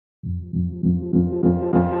Hello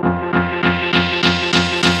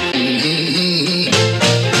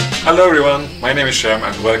everyone, my name is Shem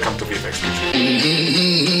and welcome to VFX Teacher.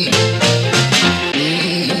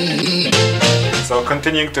 So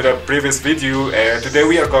continuing to the previous video, today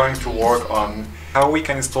we are going to work on how we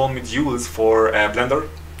can install modules for Blender.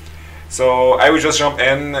 So I will just jump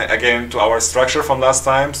in again to our structure from last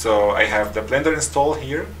time. So I have the Blender install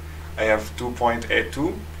here, I have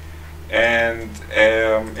 2.82 and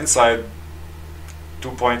inside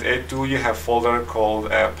 2.82 you have folder called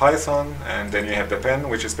Python, and then you have the pen,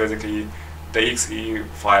 which is basically the exe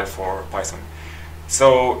file for Python.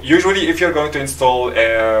 So usually if you're going to install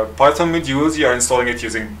Python modules, you are installing it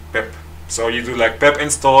using pip. So you do like pip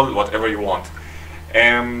install whatever you want.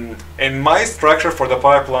 In my structure for the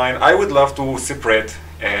pipeline, I would love to separate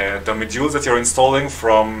the modules that you're installing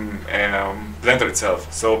from Blender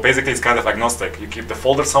itself. So basically it's kind of agnostic. You keep the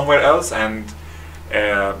folder somewhere else and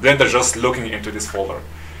Blender just looking into this folder.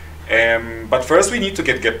 But first we need to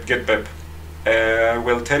get pip.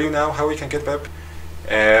 We'll tell you now how we can get pip.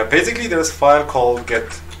 Basically there's a file called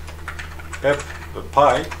get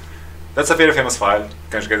pip.py. That's a very famous file. You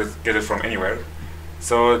can just get it from anywhere.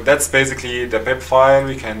 So that's basically the pip file.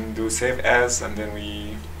 We can do save as, and then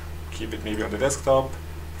we keep it maybe on the desktop.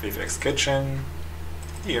 VFX Kitchen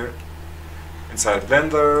here inside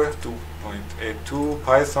Blender 2.82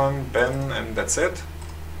 Python Ben, and that's it.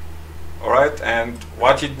 Alright, and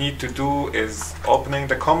what you need to do is opening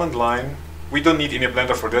the command line. We don't need any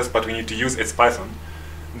Blender for this, but we need to use its Python.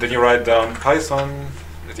 And then you write down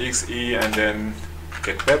python.exe and then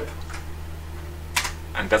get pip,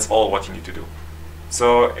 and that's all what you need to do.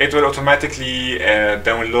 So it will automatically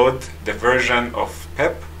download the version of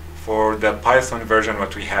pip for the Python version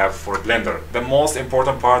what we have for Blender. The most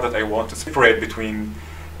important part that I want to separate between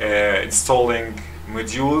installing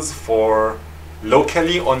modules for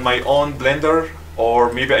locally on my own Blender,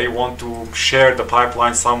 or maybe I want to share the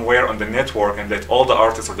pipeline somewhere on the network and let all the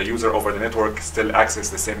artists or the user over the network still access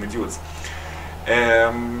the same modules.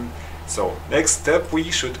 So next step,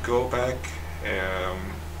 we should go back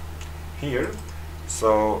here.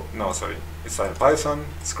 So no, sorry, it's in Python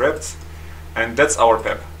scripts, and that's our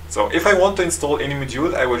pip. So if I want to install any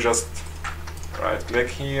module, I will just right click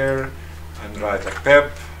here and write like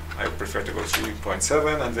pip. I prefer to go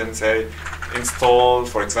 3.7 and then say install,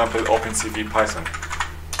 for example, OpenCV Python.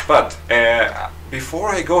 But before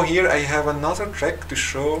I go here, I have another trick to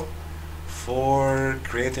show for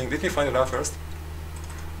creating. Let me find it out first.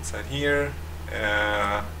 Inside here,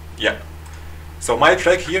 yeah. So my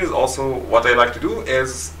trick here is also what I like to do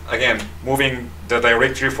is, again, moving the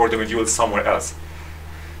directory for the module somewhere else.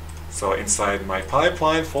 So inside my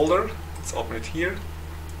pipeline folder, let's open it here.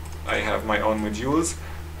 I have my own modules.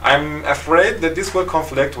 I'm afraid that this will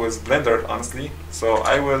conflict with Blender, honestly. So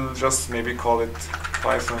I will just maybe call it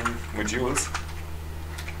Python modules.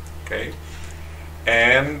 Okay.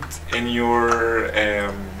 And in your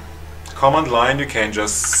command line, you can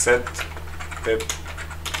just set pip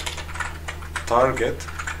target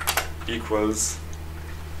equals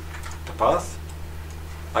the path.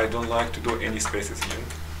 I don't like to do any spaces here,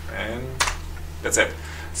 and that's it.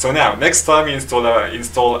 So now, next time you install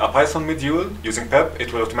a Python module using pip,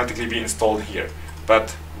 it will automatically be installed here.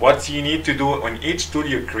 But what you need to do on each tool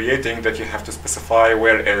you're creating, that you have to specify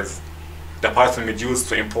where is the Python modules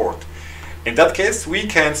to import. In that case, we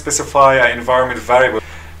can specify an environment variable.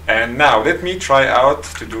 And now let me try out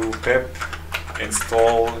to do pip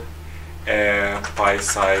install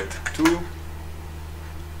PySide2.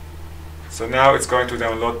 So now it's going to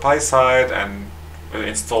download PySide and will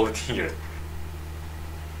install it here.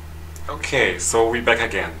 Okay, so we're back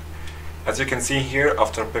again. As you can see here,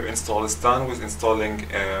 after pip install is done with installing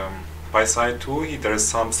PySide2, there is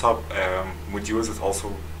some sub modules that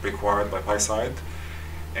also required by PySide,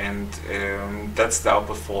 and that's the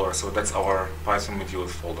output folder. So that's our Python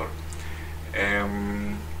modules folder.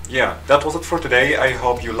 Yeah, that was it for today. I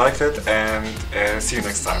hope you liked it, and see you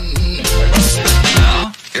next time.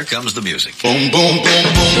 Now, here comes the music. Boom, boom, boom,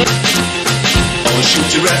 boom. I'll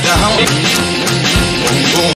shoot you right down. Boom, boom.